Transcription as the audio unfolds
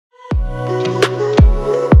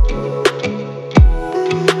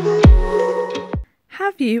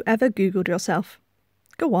Have you ever Googled yourself?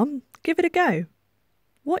 Go on, give it a go.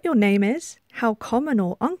 What your name is, how common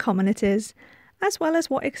or uncommon it is, as well as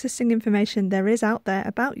what existing information there is out there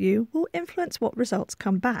about you will influence what results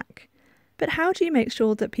come back. But how do you make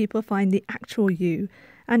sure that people find the actual you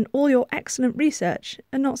and all your excellent research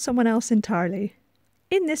and not someone else entirely?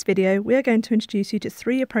 In this video, we are going to introduce you to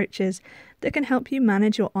 3 approaches that can help you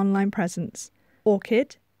manage your online presence: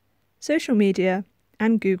 ORCID, social media,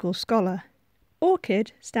 and Google Scholar.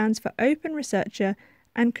 ORCID stands for Open Researcher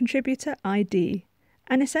and Contributor ID,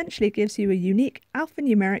 and essentially gives you a unique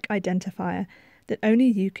alphanumeric identifier that only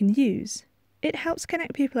you can use. It helps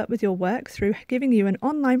connect people up with your work through giving you an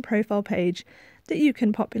online profile page that you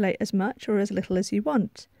can populate as much or as little as you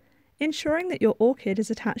want. Ensuring that your ORCID is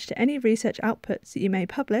attached to any research outputs that you may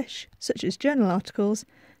publish, such as journal articles,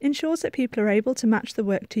 ensures that people are able to match the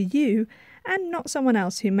work to you and not someone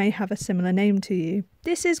else who may have a similar name to you.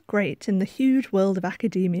 This is great in the huge world of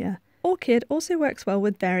academia. ORCID also works well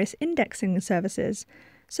with various indexing services,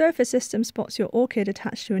 so if a system spots your ORCID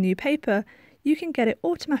attached to a new paper, you can get it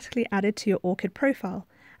automatically added to your ORCID profile,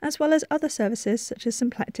 as well as other services such as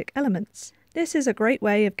Symplectic Elements. This is a great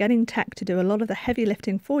way of getting tech to do a lot of the heavy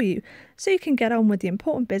lifting for you, so you can get on with the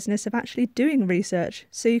important business of actually doing research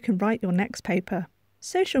so you can write your next paper.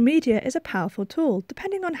 Social media is a powerful tool,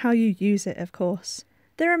 depending on how you use it, of course.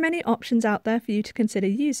 There are many options out there for you to consider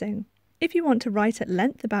using. If you want to write at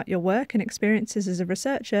length about your work and experiences as a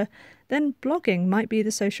researcher, then blogging might be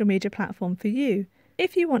the social media platform for you.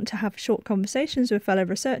 If you want to have short conversations with fellow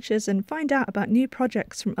researchers and find out about new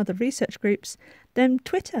projects from other research groups, then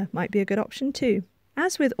Twitter might be a good option too.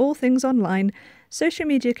 As with all things online, social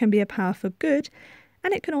media can be a power for good,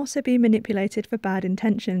 and it can also be manipulated for bad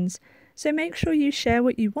intentions. So make sure you share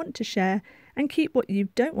what you want to share and keep what you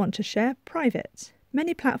don't want to share private.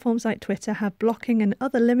 Many platforms like Twitter have blocking and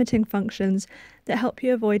other limiting functions that help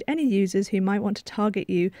you avoid any users who might want to target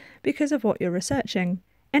you because of what you're researching.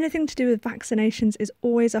 Anything to do with vaccinations is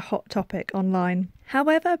always a hot topic online.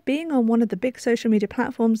 However, being on one of the big social media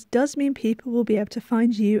platforms does mean people will be able to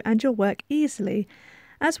find you and your work easily,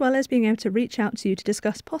 as well as being able to reach out to you to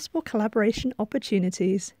discuss possible collaboration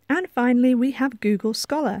opportunities. And finally, we have Google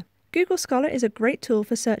Scholar. Google Scholar is a great tool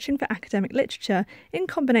for searching for academic literature in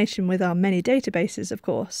combination with our many databases, of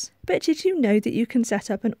course. But did you know that you can set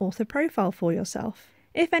up an author profile for yourself?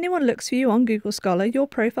 If anyone looks for you on Google Scholar, your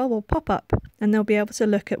profile will pop up and they'll be able to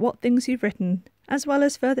look at what things you've written, as well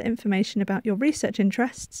as further information about your research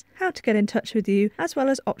interests, how to get in touch with you, as well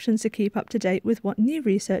as options to keep up to date with what new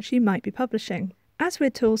research you might be publishing. As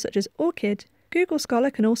with tools such as ORCID, Google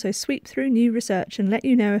Scholar can also sweep through new research and let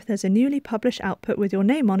you know if there's a newly published output with your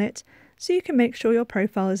name on it, so you can make sure your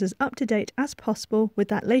profile is as up to date as possible with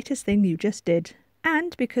that latest thing you just did.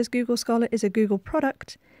 And because Google Scholar is a Google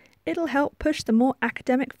product, it'll help push the more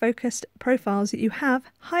academic-focused profiles that you have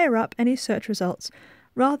higher up any search results,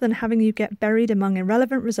 rather than having you get buried among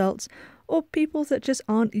irrelevant results or people that just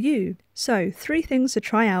aren't you. So, 3 things to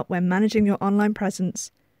try out when managing your online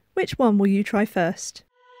presence. Which one will you try first?